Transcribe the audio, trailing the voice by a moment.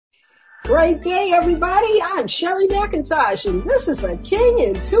Great day, everybody. I'm Sherry McIntosh, and this is the King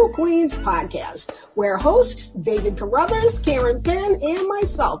and Two Queens podcast, where hosts David Carruthers, Karen Penn, and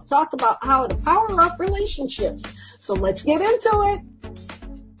myself talk about how to power up relationships. So let's get into it.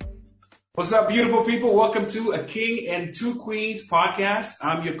 What's up, beautiful people? Welcome to a King and Two Queens podcast.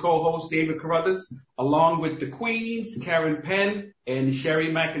 I'm your co-host, David Carruthers, along with the Queens, Karen Penn and Sherry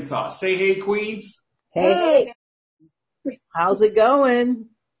McIntosh. Say hey, Queens. Hey. How's it going?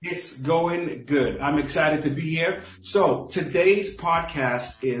 It's going good. I'm excited to be here. So today's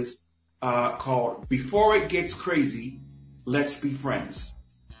podcast is called Before It Gets Crazy, Let's Be Friends.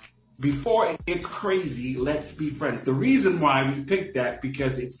 Before it gets crazy, let's be friends. The reason why we picked that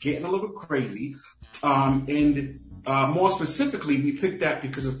because it's getting a little crazy. And more specifically, we picked that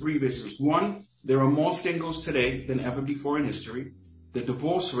because of three reasons. One, there are more singles today than ever before in history. The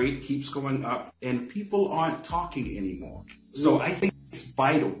divorce rate keeps going up and people aren't talking anymore. So I think it's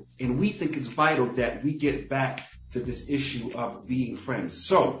vital, and we think it's vital that we get back to this issue of being friends.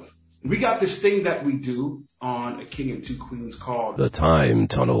 So we got this thing that we do on a King and Two Queens called The Time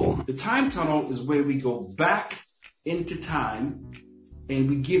Tunnel. The Time Tunnel is where we go back into time and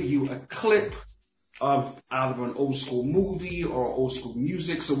we give you a clip of either an old school movie or old school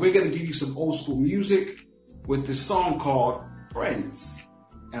music. So we're going to give you some old school music with this song called Friends.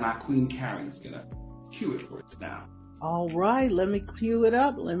 And our Queen Karen's going to cue it for us now. All right, let me cue it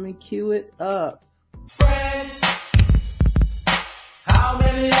up. Friends, how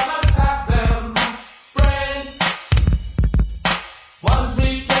many of us have them? Friends, ones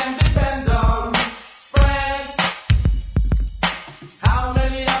we can depend on. Friends, how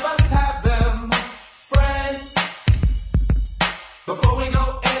many of us have them? Friends, before we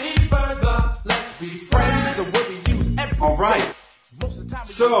go any further, let's be friends. The word we use every All right. day. Most of the time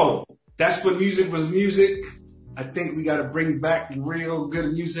So that's when music was music. I think we got to bring back real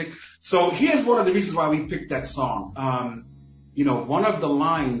good music. So here's one of the reasons why we picked that song. One of the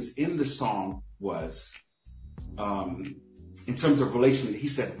lines in the song was, in terms of relationship, he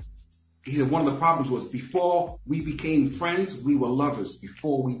said one of the problems was before we became friends, we were lovers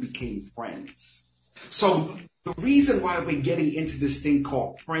before we became friends. So the reason why we're getting into this thing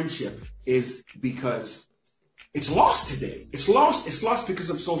called friendship is because it's lost today. It's lost because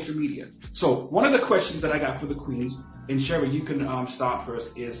of social media. So one of the questions that I got for the Queens, and Sherry, you can start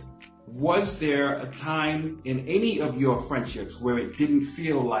first, is was there a time in any of your friendships where it didn't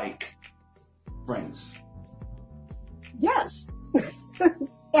feel like friends? Yes,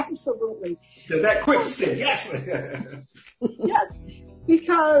 absolutely. So that quick said yes. Yes,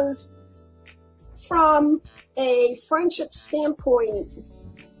 because from a friendship standpoint,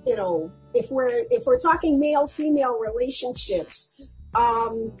 if we're talking male-female relationships,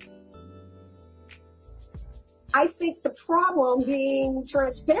 I think the problem, being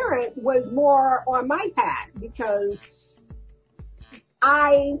transparent, was more on my part because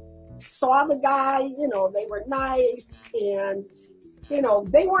I saw the guy, they were nice and,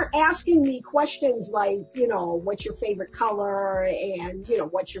 they weren't asking me questions like, what's your favorite color and,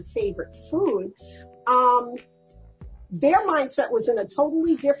 what's your favorite food. Their mindset was in a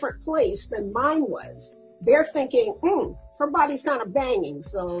totally different place than mine was. They're thinking, her body's kind of banging,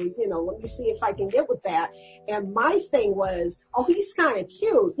 so, let me see if I can get with that. And my thing was, he's kind of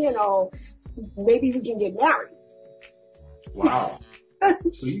cute, maybe we can get married. Wow.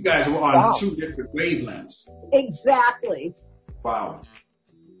 So you guys were on two different wavelengths. Exactly. Wow.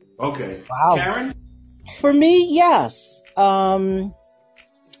 Okay. Wow. Karen? For me, yes.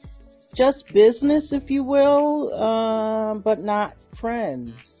 Just business, if you will, but not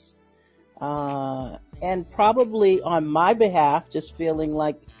friends. And probably on my behalf, just feeling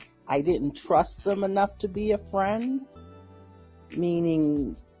like I didn't trust them enough to be a friend,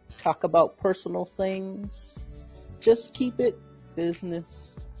 meaning talk about personal things. Just keep it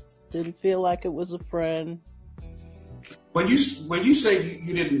business. Didn't feel like it was a friend. When you say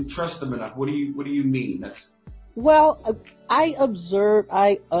you didn't trust them enough, what do you mean? Well, I observe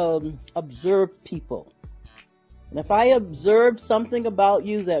people. And if I observe something about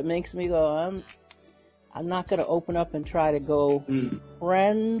you that makes me go, I'm not going to open up and try to go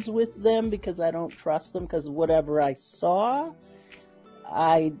friends with them because I don't trust them, because whatever I saw,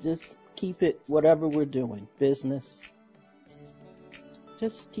 I just keep it whatever we're doing, business.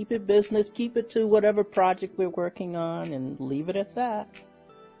 Just keep it business, keep it to whatever project we're working on and leave it at that.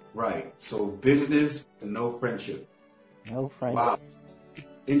 Right. So business and no friendship. No friendship. Wow.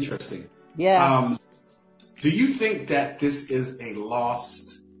 Interesting. Yeah. Do you think that this is a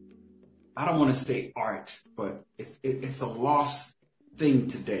lost, I don't want to say art, but it's a lost thing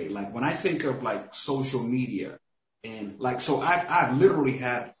today? Like when I think of like social media, And like, so I've literally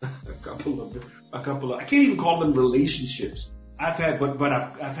had a couple of, I can't even call them relationships. I've had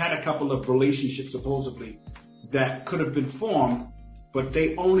a couple of relationships supposedly that could have been formed, but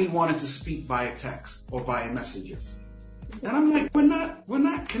they only wanted to speak via text or via messenger. And I'm like, we're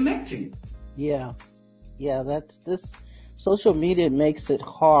not connecting. Yeah. That's this social media makes it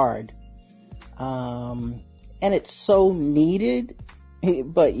hard. And it's so needed,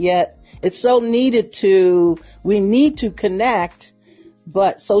 but yet it's so needed we need to connect,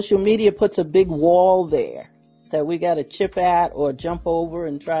 but social media puts a big wall there that we got to chip at or jump over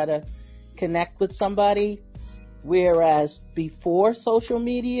and try to connect with somebody. Whereas before social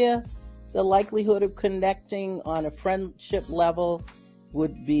media, the likelihood of connecting on a friendship level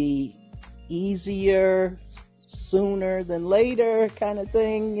would be easier, sooner than later kind of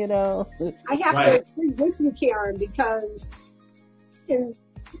thing, you know. I have to agree with you, Karen, because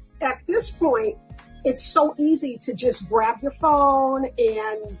at this point, it's so easy to just grab your phone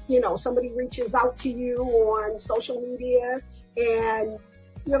and, somebody reaches out to you on social media and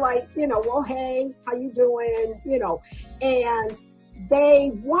you're like, well, hey, how you doing? And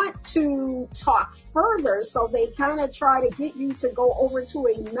they want to talk further. So they kind of try to get you to go over to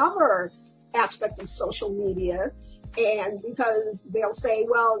another aspect of social media. And because they'll say,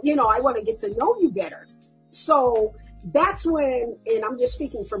 well, I want to get to know you better. So that's when, and I'm just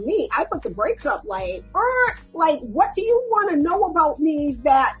speaking for me, I put the brakes up like, what do you want to know about me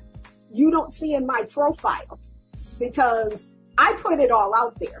that you don't see in my profile? Because I put it all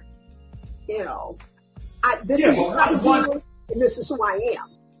out there. This is what I do, and this is who I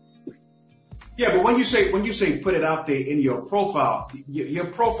am. Yeah, but when you say put it out there in your profile, your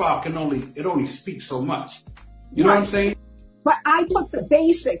profile only speaks so much. You know what I'm saying? But I put the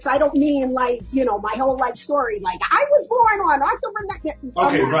basics. I don't mean my whole life story. Like I was born on October 9th.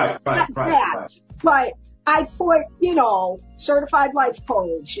 Okay, right. But I put, certified life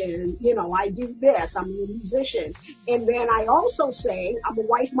coach and, I do this. I'm a musician. And then I also say I'm a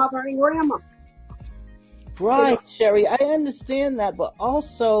wife, mother, and grandma. Right, Sherry. I understand that. But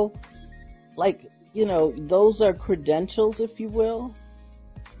also, those are credentials, if you will.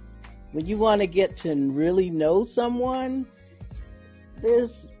 When you want to get to really know someone,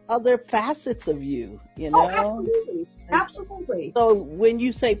 there's other facets of you, Oh, absolutely. So when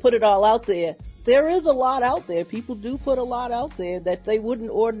you say put it all out there is a lot out there. People do put a lot out there that they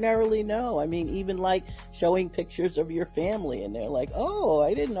wouldn't ordinarily know. I mean, even like showing pictures of your family and they're like, oh,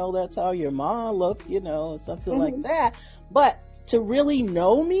 I didn't know that's how your mom looked, something like that. But to really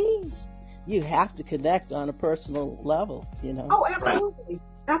know me, you have to connect on a personal level, Oh, absolutely. Right.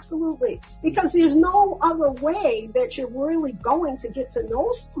 Absolutely. Because there's no other way that you're really going to get to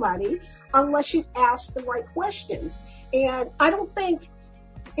know somebody unless you ask the right questions. And I don't think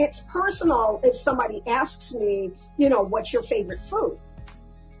it's personal if somebody asks me, what's your favorite food?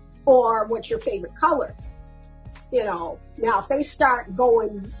 Or what's your favorite color? Now if they start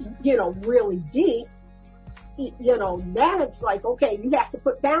going, really deep, then it's like, okay, you have to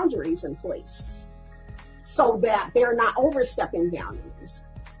put boundaries in place so that they're not overstepping boundaries.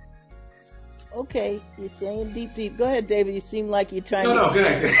 Okay, you're saying deep. Go ahead, David. You seem like you're trying No, go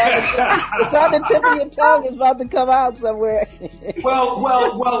ahead. It's on the tip of your tongue. It's about to come out somewhere.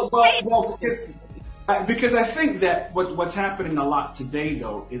 Well, because I think that what's happening a lot today,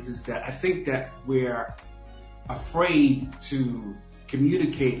 though, is that I think that we're afraid to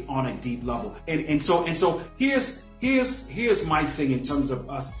communicate on a deep level. And so here's my thing in terms of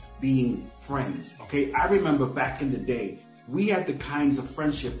us being friends. Okay, I remember back in the day, we had the kinds of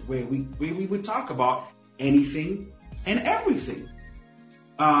friendship where we would talk about anything and everything.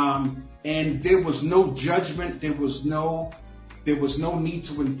 And there was no judgment. There was no need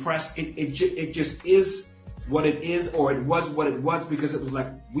to impress. It just is what it is, or it was what it was, because it was like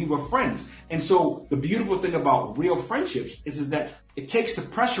we were friends. And so the beautiful thing about real friendships is that it takes the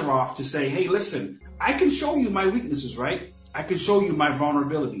pressure off to say, hey, listen, I can show you my weaknesses, right? I can show you my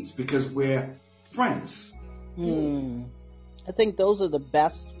vulnerabilities because we're friends. I think those are the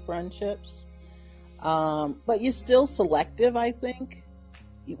best friendships. But you're still selective, I think.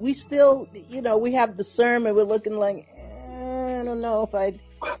 We still, we have discernment. We're looking like, I don't know if I'd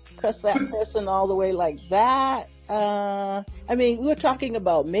trust that person all the way like that. I mean, we're talking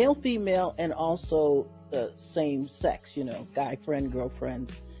about male, female, and also the same sex, guy friend,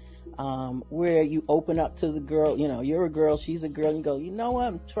 girlfriend. Where you open up to the girl, you're a girl, she's a girl, and you go,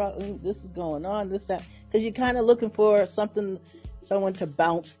 this is going on, this, that. Because you're kind of looking for someone to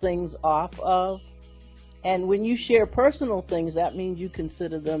bounce things off of. And when you share personal things, that means you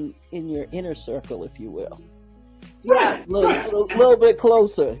consider them in your inner circle, if you will. Yeah. Little bit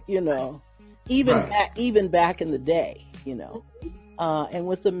closer, Yeah. even back in the day, and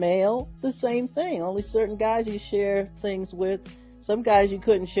with the male, the same thing. Only certain guys you share things with. Some guys you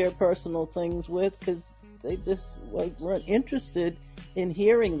couldn't share personal things with because they just weren't interested in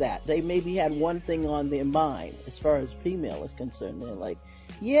hearing that. They maybe had one thing on their mind as far as female is concerned. They're like,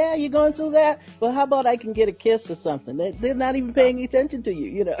 yeah, you're going through that? Well, how about I can get a kiss or something? They're not even paying attention to you,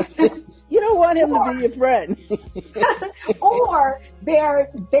 You don't want him to be your friend. Or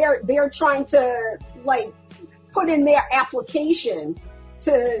they're trying to put in their application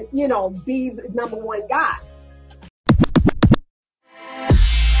to, be the number one guy.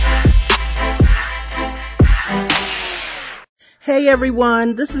 Hey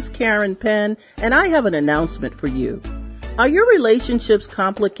everyone, this is Karen Penn, and I have an announcement for you. Are your relationships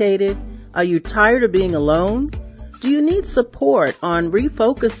complicated? Are you tired of being alone? Do you need support on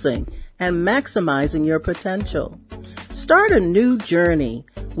refocusing and maximizing your potential? Start a new journey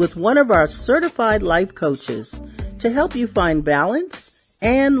with one of our certified life coaches to help you find balance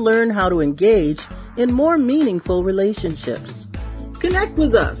and learn how to engage in more meaningful relationships. Connect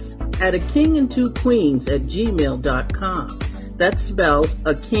with us at akingandtwoqueens@gmail.com. That's spelled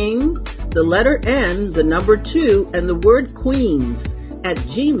a king, the letter N, the number 2, and the word queens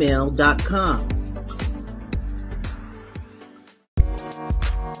 @gmail.com.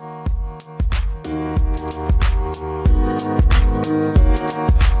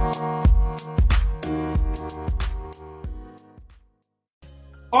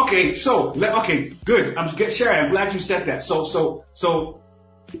 Okay, good. Sherry, I'm glad you said that. So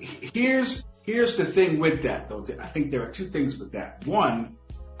here's the thing with that, though. I think there are two things with that. One,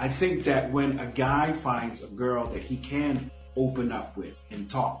 I think that when a guy finds a girl that he can open up with and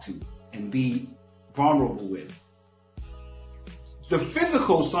talk to and be vulnerable with, the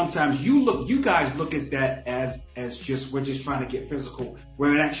physical, sometimes you guys look at that as just, we're just trying to get physical,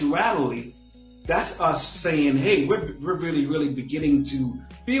 where in actuality, that's us saying, hey, we're really, really beginning to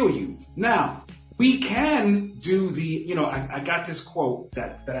feel you. Now, we can do I got this quote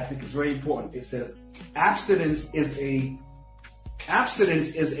that I think is very important. It says, abstinence is a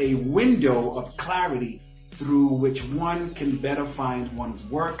window of clarity through which one can better find one's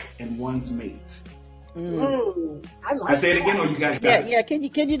work and one's mate. I say it again, or you guys got it? Yeah. Can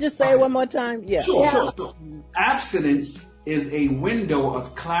you just say it one more time? Yeah. Sure. Abstinence is a window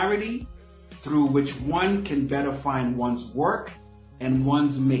of clarity through which one can better find one's work and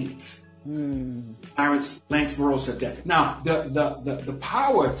one's mate. Lance Burrow said that. Now, the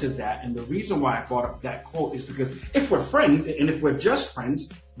power to that, and the reason why I brought up that quote is because if we're friends, and if we're just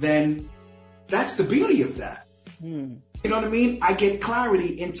friends, then that's the beauty of that. You know what I mean? I get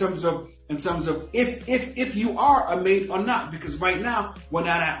clarity in terms of if you are a mate or not, because right now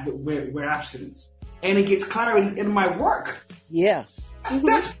we're abstinence, and it gets clarity in my work. Yes,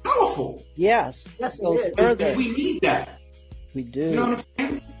 that's powerful. Yes, it is. And we need that. We do. You know what I'm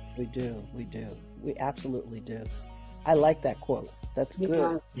saying? We do. We absolutely do. I like that quote. That's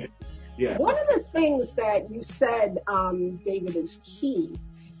good. Yeah. One of the things that you said, David, is key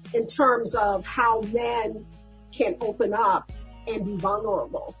in terms of how men can open up and be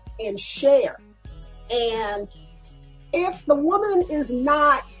vulnerable and share. And if the woman is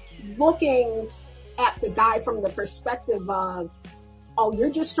not looking at the guy from the perspective of, oh, you're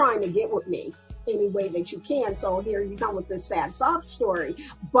just trying to get with me any way that you can, so here you come with this sad sob story,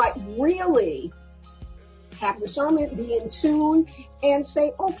 but really have discernment, be in tune, and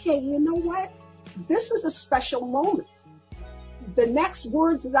say, okay, you know what? This is a special moment. The next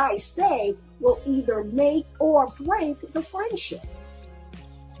words that I say will either make or break the friendship.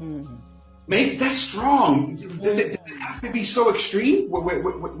 Make that's strong. Does it have to be so extreme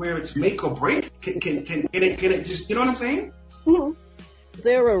where it's make or break? Can it just, you know what I'm saying? Mm-hmm.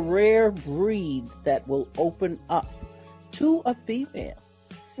 They're a rare breed that will open up to a female.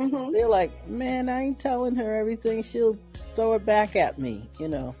 Mm-hmm. They're like, man, I ain't telling her everything. She'll throw it back at me,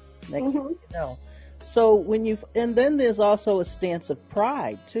 next thing you know. So and then there's also a stance of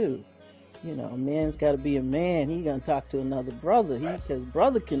pride too. A man's got to be a man. He gonna talk to another brother. Because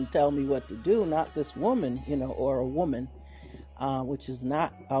brother can tell me what to do, not this woman, or a woman. Which is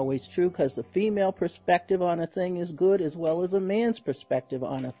not always true, because the female perspective on a thing is good as well as a man's perspective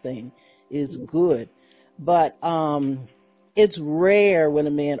on a thing is good. But it's rare when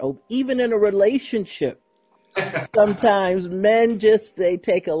a man, even in a relationship, sometimes men they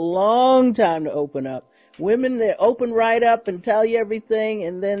take a long time to open up. Women, they open right up and tell you everything,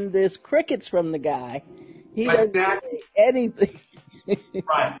 and then there's crickets from the guy. He doesn't say anything.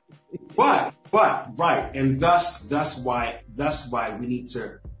 Right. But right, and that's why we need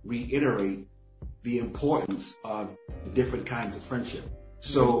to reiterate the importance of the different kinds of friendship.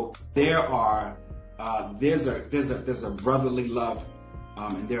 So there's a brotherly love,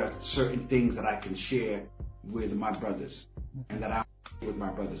 and there are certain things that I can share with my brothers, and that I share with my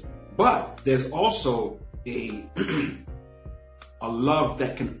brothers. But there's also a love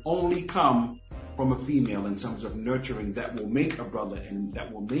that can only come from a female in terms of nurturing, that will make a brother and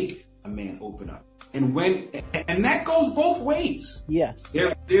that will make a man open up. And that goes both ways. Yes.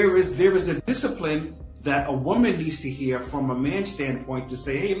 There is a discipline that a woman needs to hear from a man's standpoint to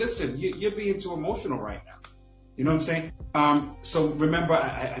say, hey, listen, you're being too emotional right now. You know what I'm saying? So remember,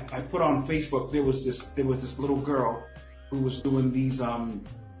 I put on Facebook, there was this little girl who was doing these, I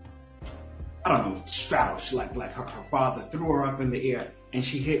don't know, straddles, like her father threw her up in the air and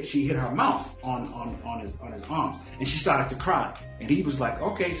she hit her mouth on his arms, and she started to cry. And he was like,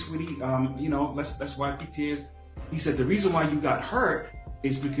 okay, sweetie, let's wipe your tears. He said, the reason why you got hurt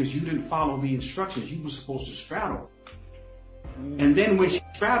is because you didn't follow the instructions. You were supposed to straddle. And then when she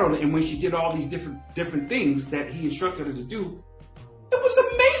straddled and when she did all these different things that he instructed her to do, it was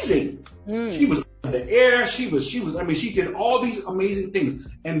amazing. She was in the air. She did all these amazing things.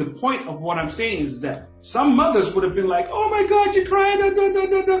 And the point of what I'm saying is that some mothers would have been like, oh my God, you're crying.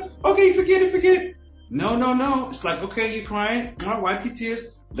 No. Okay, forget it. No. It's like, okay, you're crying. All right, wipe your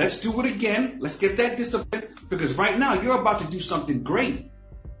tears. Let's do it again. Let's get that discipline, because right now you're about to do something great,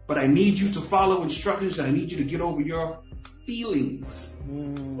 but I need you to follow instructions, and I need you to get over your feelings.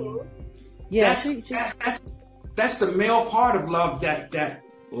 Yeah, that's the male part of love that a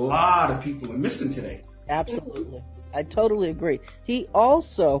lot of people are missing today. Absolutely. I totally agree. He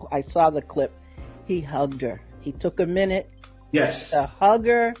also, I saw the clip, he hugged her. He took a minute to hug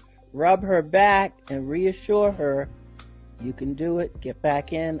her, rub her back, and reassure her, you can do it, get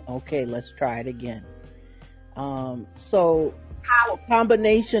back in, okay, let's try it again. So a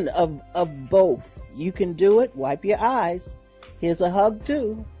combination of both. You can do it, wipe your eyes. Here's a hug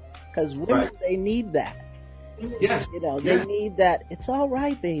too, because women, they need that. Yes. They need that. It's all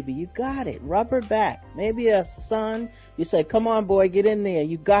right, baby. You got it. Rub her back. Maybe a son, you say, come on, boy, get in there.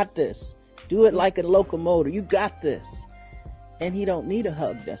 You got this. Do it like a locomotive. You got this. And he don't need a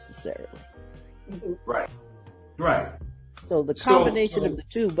hug necessarily. Right. So the combination of the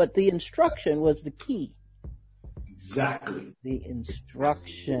two, but the instruction was the key. Exactly. The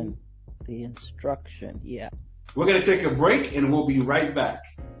instruction, yeah. We're going to take a break and we'll be right back.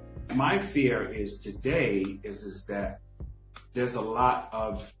 My fear is today is that there's a lot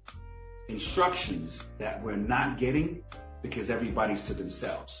of instructions that we're not getting because everybody's to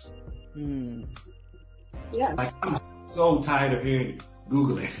themselves. Yes. Like, I'm so tired of hearing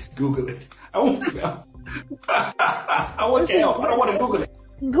Google it. I want to help. I want to help. I don't want to Google it.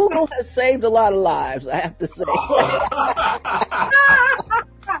 Google has saved a lot of lives, I have to say.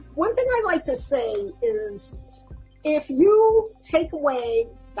 One thing I like to say is, if you take away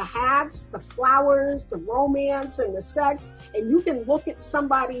the hats, the flowers, the romance, and the sex, and you can look at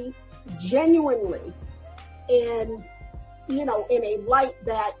somebody genuinely and, in a light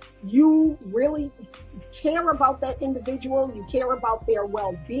that you really care about that individual, you care about their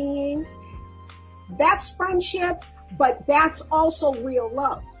well-being, that's friendship, but that's also real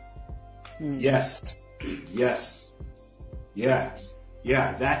love. Yes. Yeah,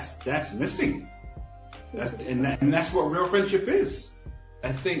 that's missing. That's what real friendship is.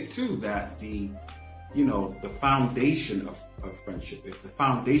 I think too that the foundation of friendship, if the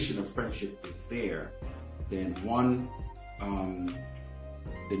foundation of friendship is there, then one,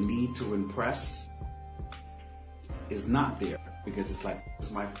 the need to impress is not there, because it's like,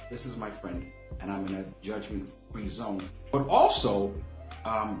 this is my friend and I'm in a judgment-free zone. But also,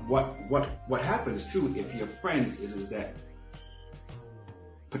 what happens too if you're friends is that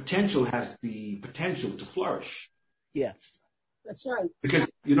potential has the potential to flourish. Yes. That's right. Because,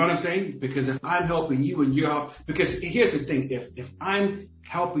 you know what I'm saying? Because if I'm helping you and because here's the thing, if I'm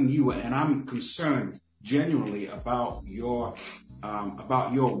helping you and I'm concerned genuinely about your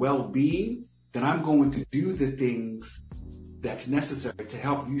well-being, then I'm going to do the things that's necessary to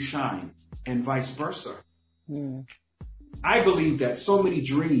help you shine, and vice versa. I believe that so many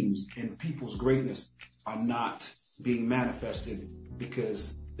dreams and people's greatness are not being manifested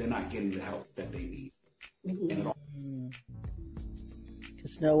because they're not getting the help that they need. And at all.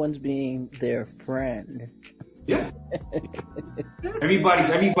 Because no one's being their friend. Yeah.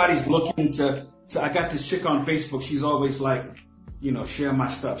 Everybody's looking to I got this chick on Facebook. She's always like, share my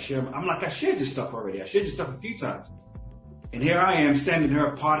stuff. I'm like, I shared your stuff already. I shared your stuff a few times. And here I am sending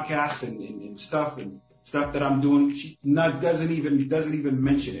her podcasts and stuff that I'm doing. She doesn't even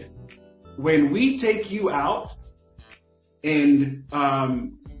mention it. When we take you out and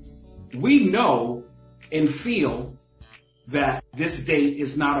we know and feel that this date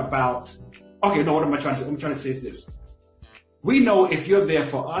is not about, okay, no, what am I trying to say? I'm trying to say is this. We know if you're there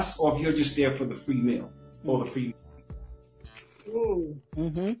for us or if you're just there for the free meal or the free.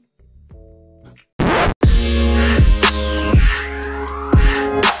 Mm-hmm.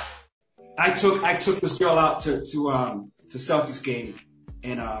 I took this girl out to Celtics game,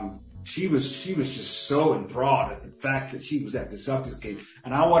 and she was just so enthralled at the fact that she was at the Celtics game,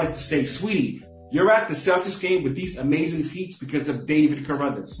 and I wanted to say, sweetie, you're at the Celtics game with these amazing seats because of David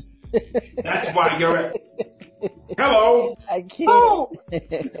Carruthers. That's why you're at. Hello. I can't. Oh.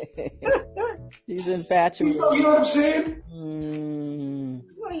 He's infatuated. You know what I'm saying?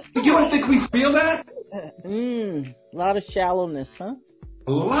 You don't think we feel that? A lot of shallowness, huh?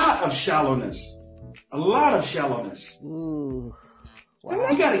 A lot of shallowness. Ooh. Wow.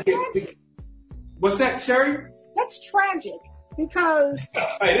 You gotta get. What's that, Sherry? That's tragic because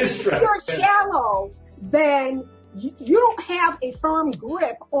It is if you're shallow, then you don't have a firm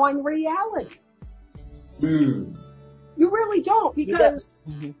grip on reality. You really don't, because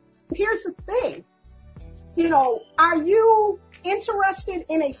here's the thing. Are you interested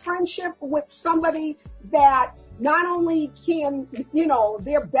in a friendship with somebody that not only can,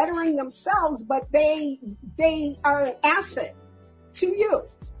 they're bettering themselves, but they are an asset to you,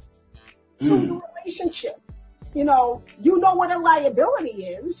 to the relationship? You know what a liability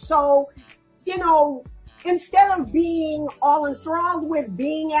is. So, instead of being all enthralled with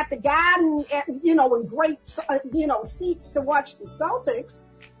being at the Garden, in great, seats to watch the Celtics,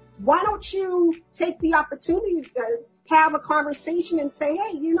 why don't you take the opportunity to have a conversation and say,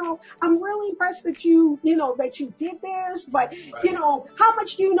 hey, I'm really impressed that you did this, but, how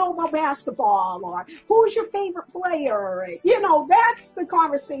much do you know about basketball, or who's your favorite player? That's the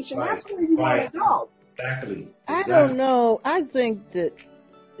conversation. Right. That's where you want to go. Exactly. I don't know. I think that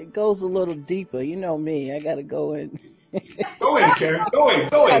it goes a little deeper. You know me. I got to go in. Go in, Karen. Go in.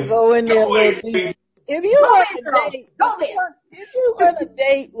 Go in there a little deeper. If you on a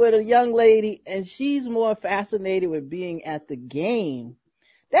date with a young lady and she's more fascinated with being at the game,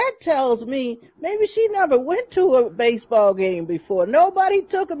 that tells me maybe she never went to a baseball game before. Nobody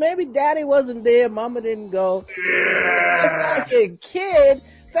took her. Maybe daddy wasn't there. Mama didn't go. It's like a kid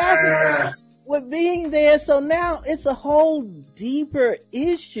fascinated with being there. So now it's a whole deeper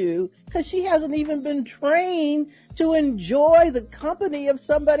issue because she hasn't even been trained to enjoy the company of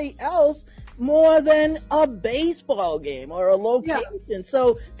somebody else more than a baseball game or a location. Yeah.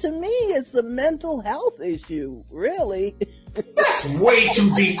 So to me, it's a mental health issue, really. That's way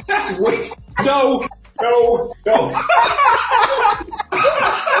too deep. That's way too... No.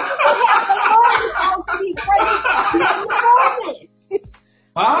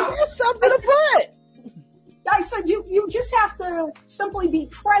 Huh? There's something to put. I said you just have to simply be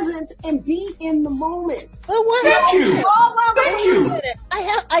present and be in the moment. But what? Thank you.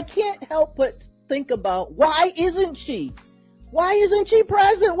 I can't help but think about why isn't she? Why isn't she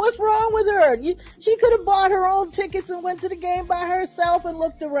present? What's wrong with her? She could have bought her own tickets and went to the game by herself and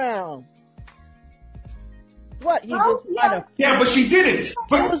looked around. What? Yeah, but she didn't.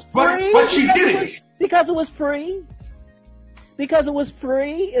 But she didn't. Because it was free? Because it was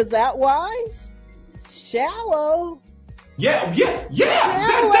free? Is that why? Shallow. Yeah.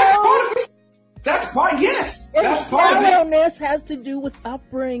 That's part of it. That's part, yes. That's part of it. Shallowness has to do with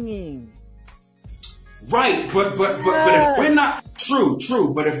upbringing. Right, but if we're not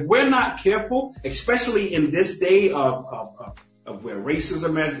true, but if we're not careful, especially in this day of where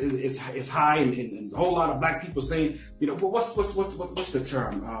racism is high and a whole lot of black people saying, what's the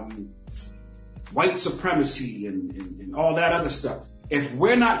term? White supremacy and all that other stuff. If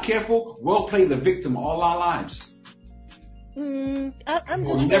we're not careful, we'll play the victim all our lives. I'm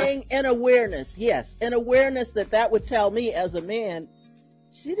just saying an awareness. Yes, an awareness that would tell me as a man,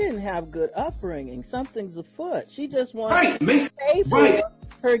 she didn't have good upbringing. Something's afoot. She just wants to pay for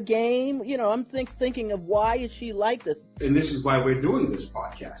her game. I'm thinking of why is she like this? And this is why we're doing this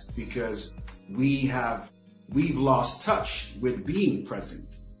podcast, because we've lost touch with being present.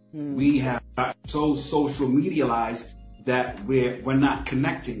 We have got so social medialized that we're not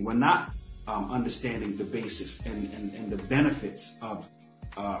connecting. We're not understanding the basis and the benefits of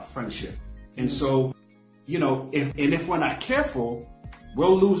friendship. And so, if we're not careful,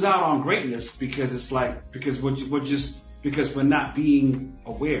 we'll lose out on greatness because we're not being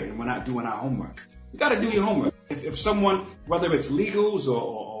aware and we're not doing our homework. You got to do your homework. If someone, whether it's legals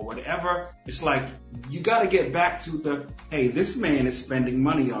or whatever, it's like you got to get back to hey, this man is spending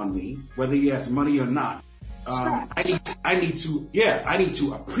money on me, whether he has money or not. I need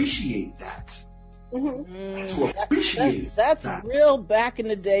to appreciate that. To appreciate That's that. real back in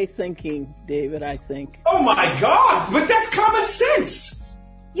the day thinking, David, I think. Oh my God, but that's common sense.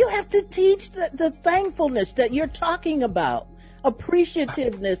 You have to teach the thankfulness that you're talking about.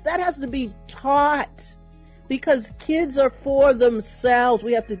 Appreciativeness, that has to be taught. Because kids are for themselves.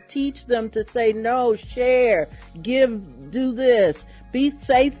 We have to teach them to say no, share, give, do this.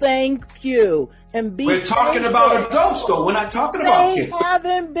 Say thank you. And be We're talking about adults, though. We're not talking about kids. They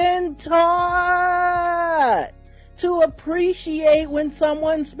haven't been taught to appreciate when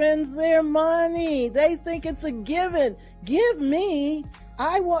someone spends their money. They think it's a given. Give me.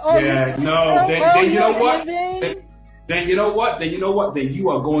 I want. Oh, Yeah, no. Then you know what? Giving? Then you know what? Then you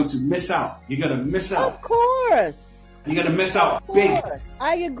are going to miss out. You're going to miss out. Of course. You're going to miss out big.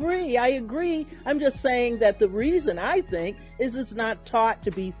 I agree. I'm just saying that the reason I think is it's not taught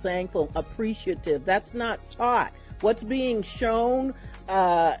to be thankful, appreciative. That's not taught. What's being shown,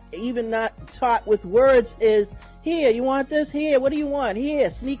 even not taught with words, is here, you want this? Here, what do you want?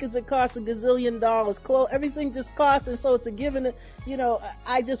 Here, sneakers that cost $1 gazillion, clothes, everything just costs, and so it's a given,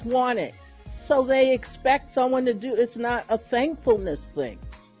 I just want it. So they expect someone to do, it's not a thankfulness thing.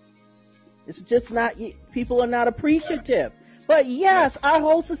 It's just not, people are not appreciative. But yes, our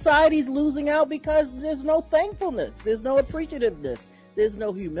whole society is losing out because there's no thankfulness. There's no appreciativeness. There's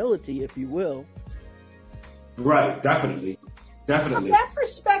no humility, if you will. Right, definitely. From that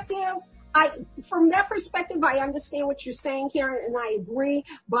perspective, I understand what you're saying, Karen, and I agree.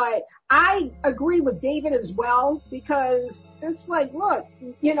 But I agree with David as well, because it's like, look,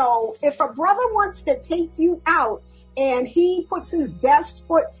 if a brother wants to take you out and he puts his best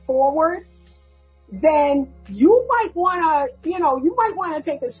foot forward, then you might want to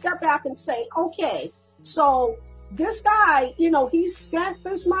take a step back and say, okay, so this guy, he spent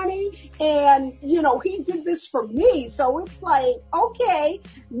this money and, he did this for me. So it's like, okay,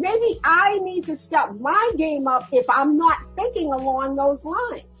 maybe I need to step my game up if I'm not thinking along those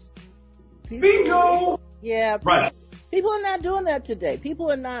lines. Bingo! Yeah. Right. People are not doing that today.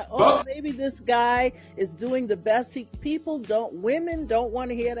 People are not, maybe this guy is doing the best. Women don't want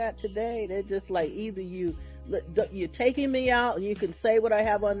to hear that today. They're just like, either you're taking me out and you can say what I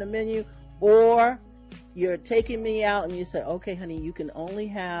have on the menu, or you're taking me out and you say, okay, honey, you can only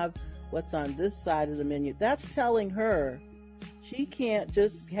have what's on this side of the menu. That's telling her she can't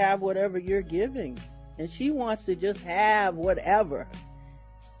just have whatever you're giving. And she wants to just have whatever.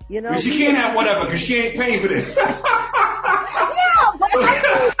 But she can't have whatever because she ain't paying for this. Yeah, but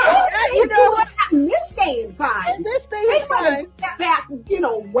what in this day and time? In this day They and might have time. did that back,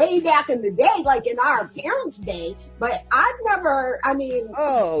 way back in the day, like in our parents' day. But I've never,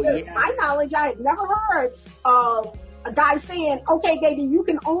 my knowledge, I had never heard of a guy saying, okay, baby, you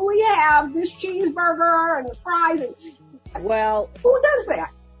can only have this cheeseburger and the fries. And well, who does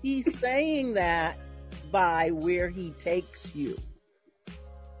that? He's saying that by where he takes you.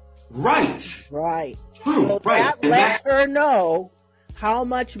 Right. True. So right. that lets her know how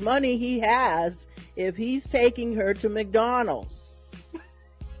much money he has if he's taking her to McDonald's.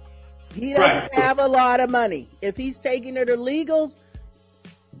 He doesn't have a lot of money. If he's taking her to Legals,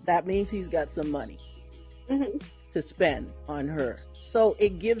 that means he's got some money to spend on her. So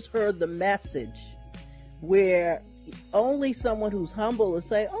it gives her the message where only someone who's humble will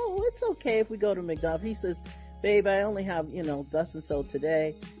say, oh, it's okay if we go to McDonald's. He says, babe, I only have, thus and so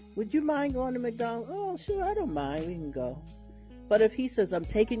today. Would you mind going to McDonald's? Oh, sure, I don't mind. We can go. But if he says, I'm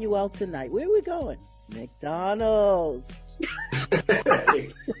taking you out tonight, where are we going? McDonald's.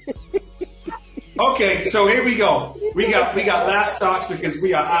 Okay, so here we go. We got last thoughts because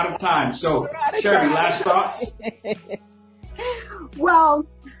we are out of time. So, Sherry, last thoughts? Well,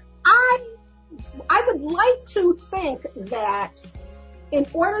 I would like to think that in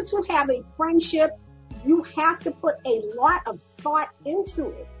order to have a friendship, you have to put a lot of thought into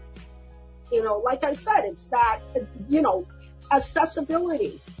it. Like I said, it's that,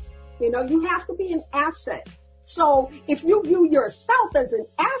 accessibility. You have to be an asset. So if you view yourself as an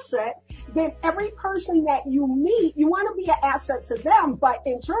asset, then every person that you meet, you want to be an asset to them, but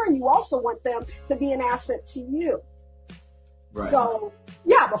in turn, you also want them to be an asset to you. Right. So,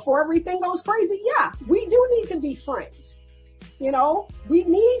 before everything goes crazy, we do need to be friends. We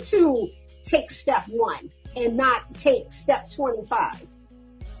need to take step 1 and not take step 25.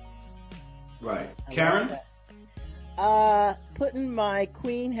 Right. Karen? Putting my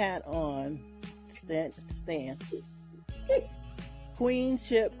queen hat on, stance. Queen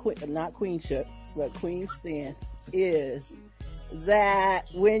stance is that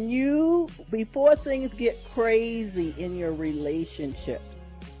before things get crazy in your relationship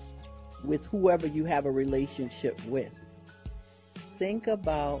with whoever you have a relationship with, think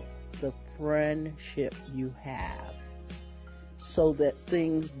about the friendship you have so that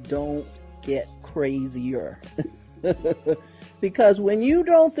things don't get crazier. Because when you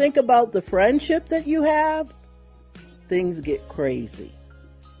don't think about the friendship that you have, things get crazy.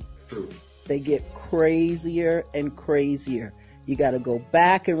 True. They get crazier and crazier. You got to go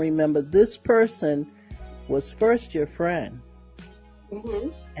back and remember this person was first your friend. Mm-hmm.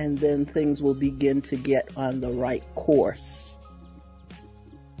 And then things will begin to get on the right course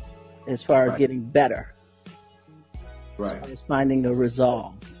as far as getting better. Right. As far as finding a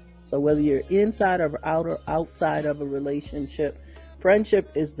resolve. So whether you're inside or outside of a relationship,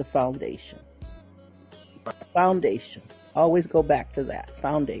 friendship is the foundation. Foundation. Always go back to that.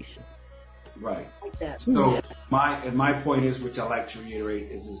 Foundation. Right. Like that. So my point is, which I like to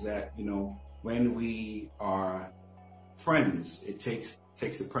reiterate, is that, you know, when we are friends, it takes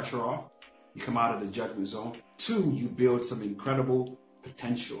the pressure off. You come out of the judgment zone. 2, you build some incredible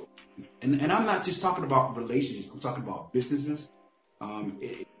potential. And I'm not just talking about relationships. I'm talking about businesses.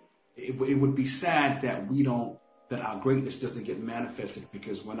 It would be sad that that our greatness doesn't get manifested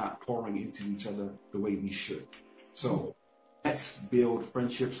because we're not pouring into each other the way we should. So let's build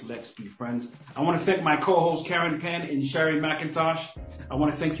friendships. Let's be friends. I want to thank my co-hosts Karen Penn and Sherry McIntosh. I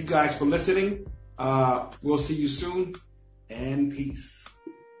want to thank you guys for listening. We'll see you soon, and peace.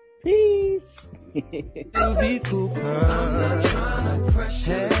 Peace. Be Cooper. I'm not trying to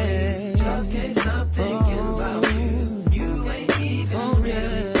pressure. Just can't stop thinking about